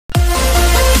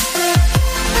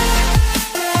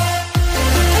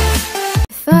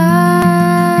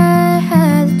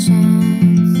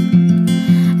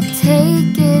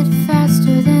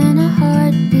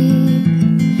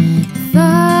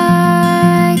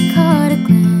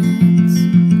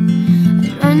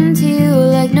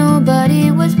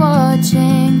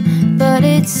watching, but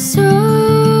it's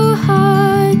so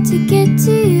hard to get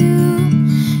to you.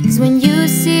 'Cause when you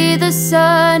see the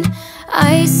sun,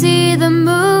 I see the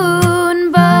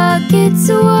moon. Buckets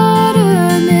of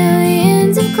water,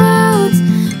 millions of clouds,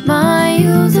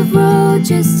 miles of road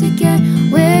just to get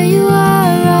where you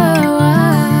are. Oh,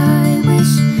 I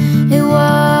wish it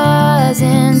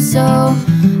wasn't so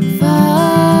far.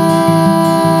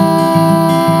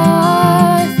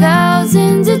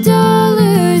 Thousands of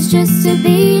dollars just to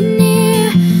be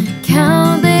near,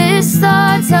 countless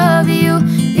thoughts of you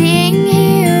being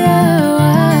here. Oh,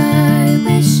 I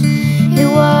wish it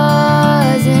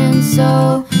wasn't so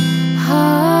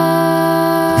hard.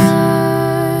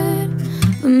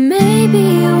 But maybe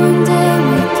one day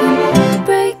we can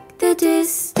break the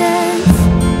distance.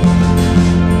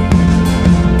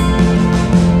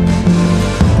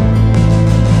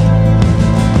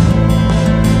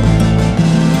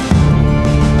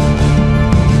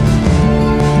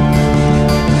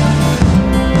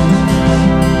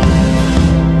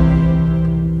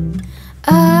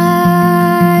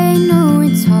 I know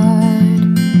it's hard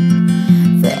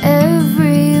for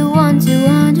everyone to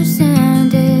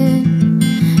understand it,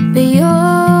 but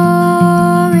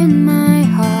you're in my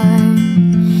heart,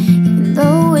 even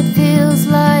though it feels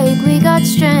like we got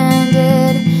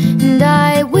stranded. And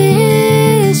I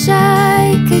wish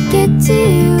I could get to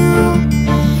you,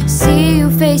 see you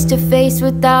face to face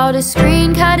without a screen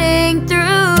cutting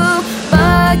through.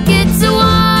 Buckets of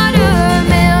water,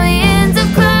 millions of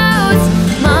clouds,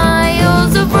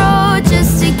 miles of road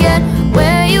just to get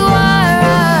where you are.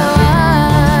 Oh,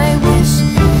 I wish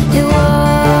it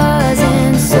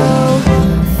wasn't so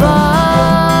far.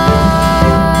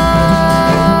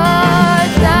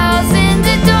 Thousands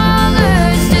of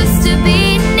dollars just to be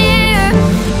near,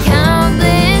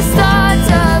 countless thoughts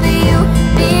of you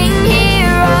being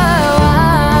here. Oh,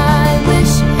 I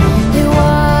wish it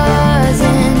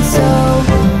wasn't so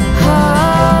hard.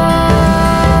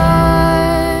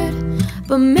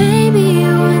 But maybe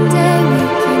one day we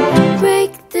can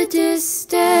break the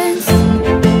distance.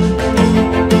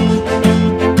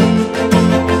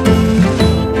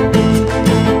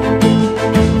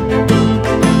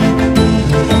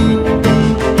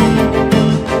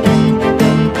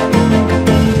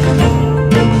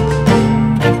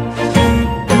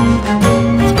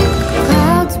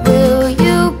 Clouds, will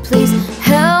you please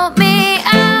help me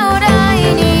out? I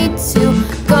need to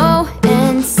go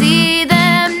and see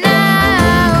them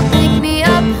now. Pick me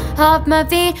up off my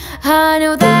feet. I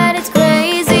know that it's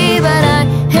crazy, but I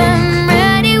am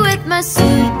ready with my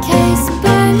suitcase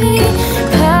by me.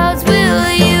 Clouds,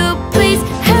 will you please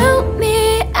help me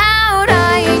out?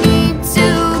 I need to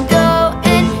go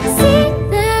and see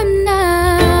them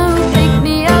now. Pick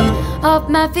me up off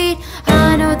my feet. I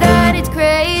know that it's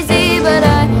crazy, but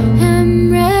I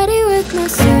am ready with my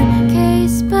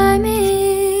suitcase by me.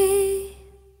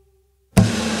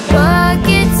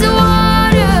 Buckets of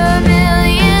water,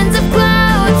 millions of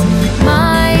clouds,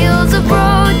 miles of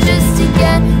road just to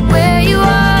get where you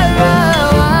are.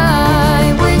 Oh, I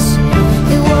wish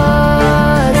it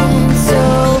wasn't so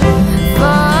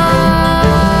far.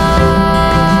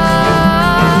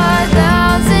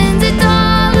 Thousands of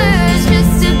dollars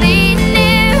just to be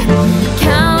near,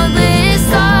 countless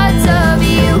thoughts of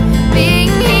you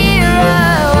being here.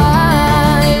 Oh,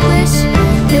 I wish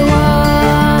it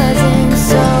wasn't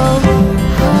so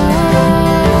hard.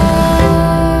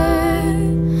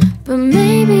 But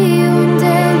maybe one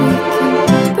day we can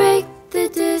break the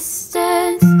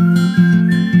distance.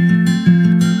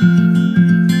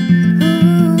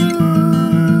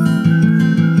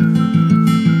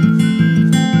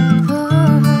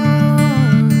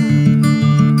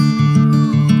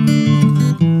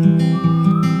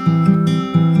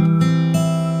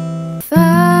 If I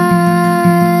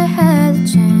had a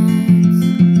chance,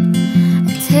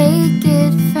 I'd take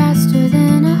it faster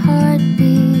than a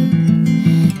heartbeat.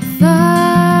 If I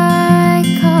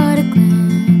caught a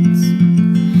glimpse,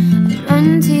 I'd run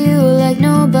to you like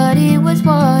nobody was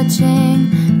watching.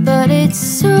 But it's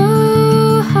so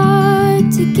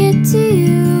hard to get to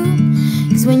you,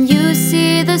 'cause when you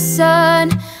see the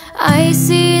sun, I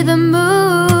see the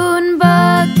moon.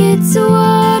 Buckets of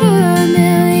water,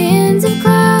 millions of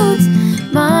clouds,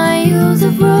 miles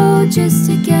of road just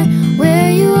to get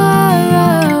where you are.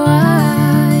 Oh,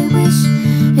 I wish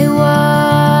it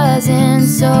wasn't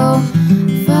so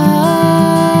far.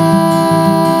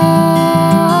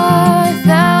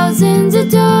 Thousands of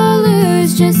dollars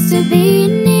just to be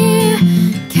near,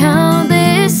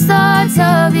 countless thoughts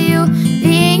of you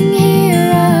being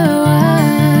here. Oh,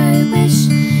 I wish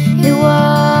it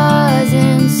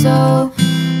wasn't so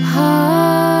hard.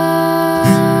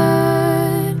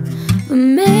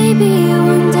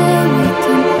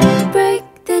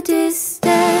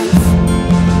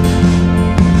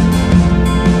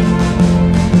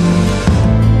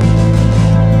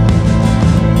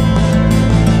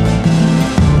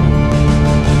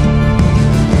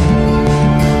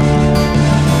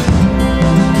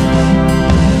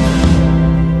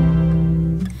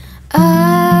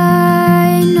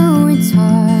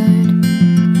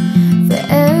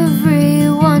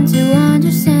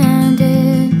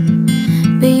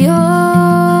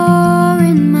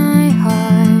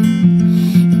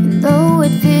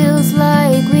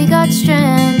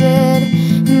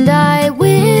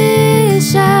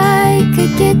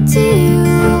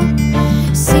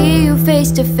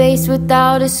 face to face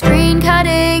without a screen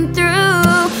cutting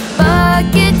through.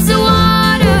 Buckets of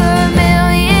water,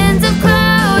 millions of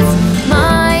clouds,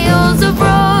 miles of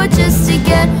road just to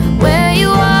get where you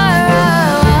are.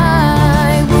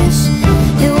 I wish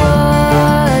it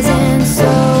wasn't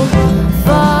so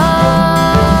far.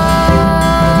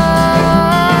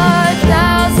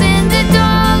 Thousands of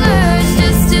dollars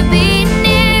just to be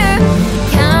near,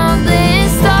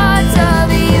 countless thoughts of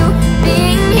you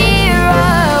being here.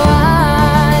 Oh,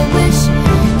 I wish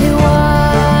it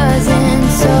wasn't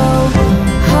so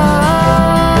hard.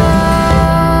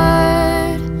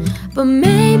 But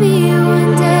maybe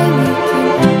one day we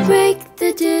can break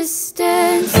the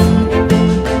distance.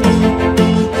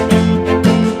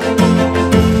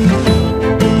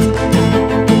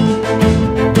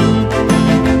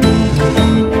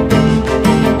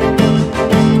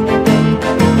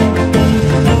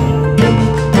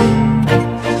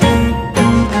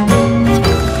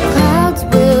 Clouds,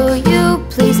 will you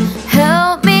please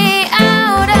help me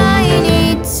out? I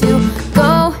need to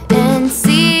go and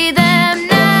see them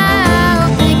now.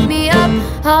 Pick me up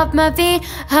off my feet.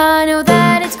 I know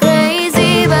that it's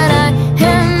crazy, but I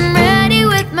am ready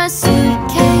with my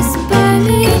suitcase by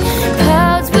me.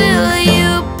 Clouds, will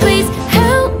you please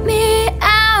help me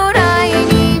out? I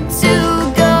need to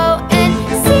go and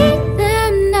see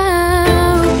them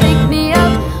now. Pick me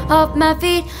up off my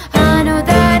feet. I know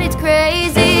that it's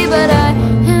crazy, but I